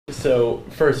So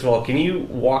first of all, can you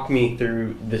walk me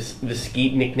through the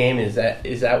Skeet nickname? Is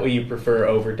that what you prefer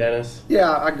over Dennis?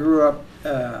 Yeah, I grew up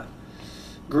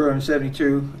in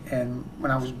 '72, and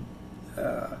when I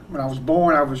was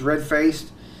born, I was red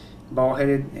faced, bald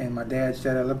headed, and my dad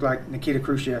said I looked like Nikita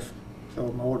Khrushchev.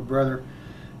 So my older brother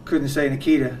couldn't say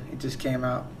Nikita; it just came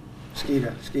out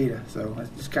Skeeta. So it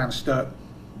just kind of stuck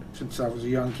since I was a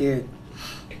young kid.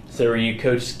 So were you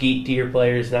Coach Skeet to your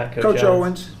players, not Coach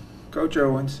Owens? Coach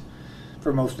Owens,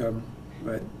 for most of them,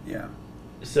 but yeah.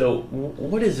 So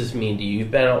what does this mean to you?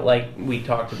 You've been, like we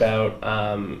talked about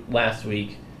last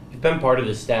week, you've been part of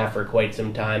the staff for quite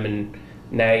some time, and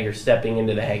now you're stepping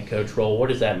into the head coach role. What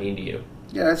does that mean to you?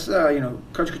 Yeah, it's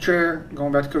Coach Cottrell,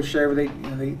 going back to Coach Shaver,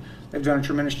 they've done a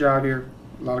tremendous job here.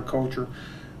 A lot of culture,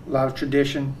 a lot of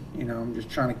tradition. I'm just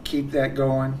trying to keep that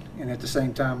going, and at the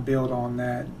same time build on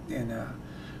that, and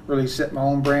really set my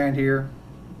own brand here.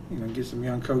 Get some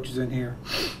young coaches in here,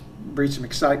 breed some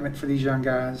excitement for these young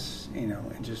guys,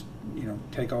 and just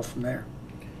take off from there.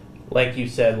 Like you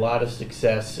said, a lot of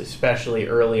success, especially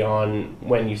early on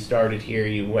when you started here.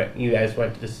 You guys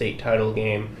went to the state title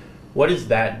game. What does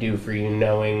that do for you,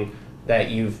 knowing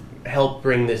that you've helped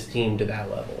bring this team to that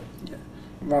level? Yeah.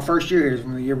 My first year here is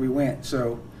from the year we went.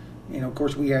 So, of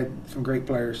course, we had some great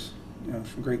players,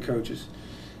 some great coaches,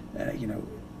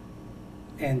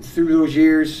 and through those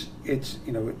years, it's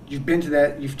you've been to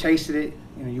that, you've tasted it.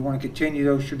 You want to continue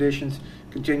those traditions,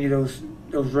 continue those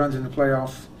runs in the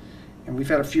playoffs. And we've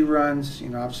had a few runs,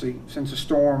 obviously since the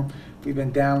storm, we've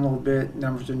been down a little bit,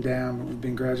 numbers been down, but we've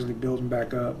been gradually building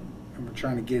back up, and we're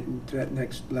trying to get into that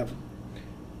next level.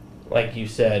 Like you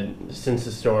said, since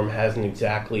the storm hasn't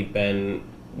exactly been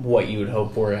what you would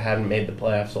hope for, it hadn't made the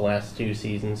playoffs the last two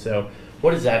seasons. So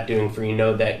what is that doing for you,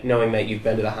 knowing that you've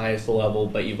been to the highest level,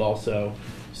 but you've also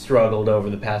struggled over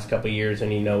the past couple of years,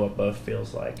 and you know what both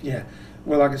feels like? Yeah.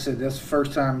 Well, like I said, that's the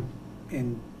first time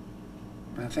in,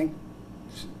 I think,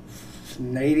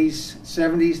 in the 80s,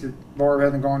 70s that Barbe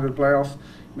hasn't gone to the playoffs.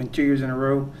 Been 2 years in a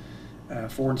row,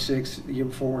 4-6 the year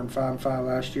before, and 5-5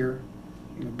 last year.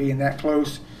 Being that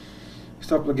close, a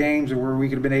couple of games where we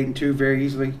could have been 8-2 very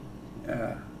easily.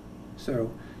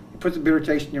 So it puts a bitter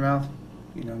taste in your mouth.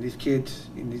 These kids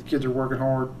are working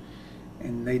hard,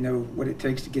 and they know what it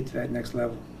takes to get to that next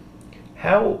level.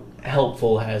 How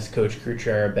helpful has Coach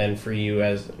Cruchera been for you,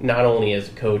 as not only as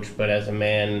a coach but as a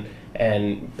man,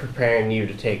 and preparing you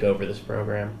to take over this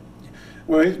program?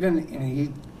 Well, he's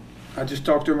been. I just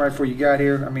talked to him right before you got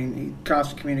here.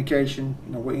 Constant communication.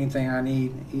 Anything I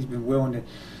need, he's been willing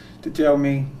to tell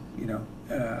me.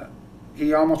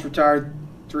 He almost retired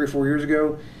 3 or 4 years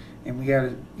ago, and we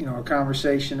had a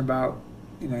conversation about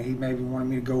he maybe wanted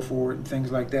me to go for it and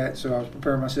things like that. So I was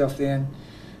preparing myself then,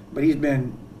 but he's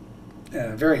been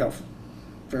very helpful,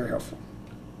 very helpful.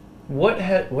 What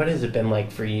has it been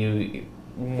like for you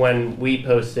when we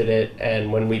posted it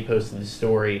and when we posted the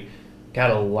story? Got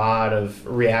a lot of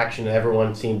reaction.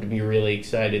 Everyone seemed to be really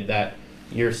excited that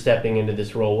you're stepping into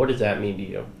this role. What does that mean to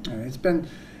you? It's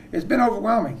been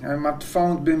overwhelming. My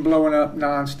phone's been blowing up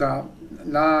nonstop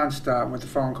with the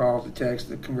phone calls, the texts,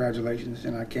 the congratulations,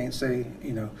 and I can't say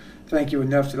thank you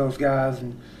enough to those guys.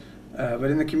 And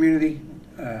but in the community,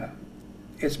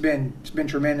 it's been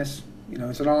tremendous.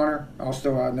 It's an honor.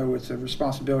 Also, I know it's a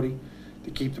responsibility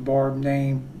to keep the Barbe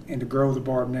name and to grow the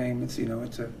Barbe name. It's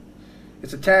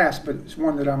a task, but it's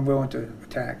one that I'm willing to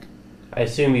attack. I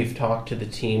assume you've talked to the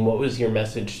team. What was your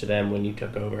message to them when you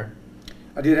took over?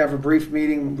 I did have a brief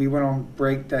meeting. We went on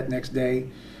break that next day.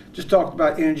 Just talked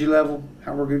about energy level,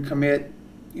 how we're going to commit.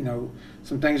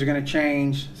 Some things are going to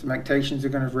change, some expectations are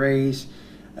going to raise,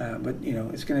 but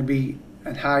it's going to be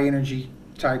a high energy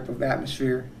type of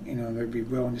atmosphere. They'll be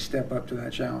willing to step up to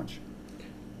that challenge.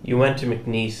 You went to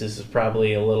McNeese. This is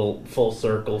probably a little full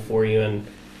circle for you, and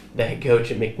the head coach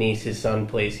at McNeese, his son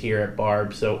plays here at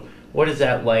Barbe. So what is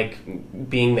that like,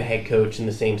 being the head coach in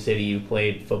the same city you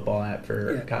played football at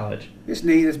for college? It's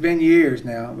neat. It's been years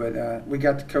now, but we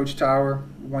got to coach Tyler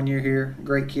 1 year here.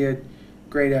 Great kid,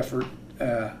 great effort.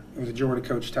 It was a joy to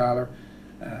coach Tyler.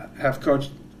 Have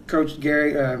coached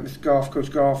Gary,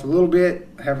 Coach Goff a little bit.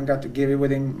 I haven't got to get it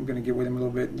with him. I'm going to get with him a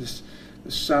little bit this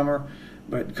summer.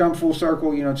 But come full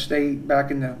circle, to stay back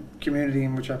in the community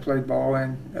in which I played ball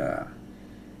in.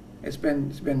 It's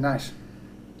been nice.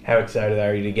 How excited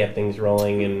are you to get things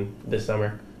rolling in this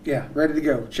summer? Yeah, ready to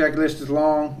go. Checklist is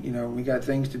long. We got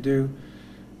things to do,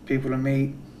 people to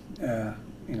meet,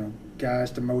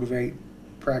 guys to motivate,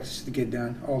 practice to get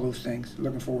done, all those things.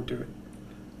 Looking forward to it.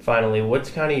 Finally,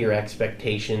 what's kind of your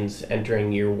expectations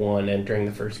entering year one, entering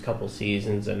the first couple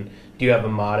seasons, and do you have a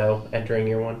motto entering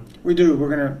year one? We do.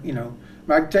 We're going to,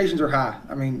 my expectations are high.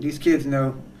 These kids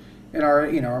know, And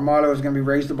our motto is going to be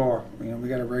raise the bar. We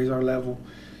got to raise our level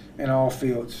in all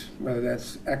fields, whether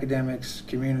that's academics,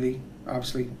 community,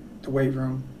 obviously the weight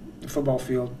room, the football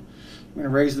field. We're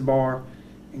going to raise the bar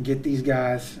and get these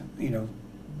guys,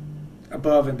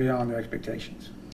 above and beyond their expectations.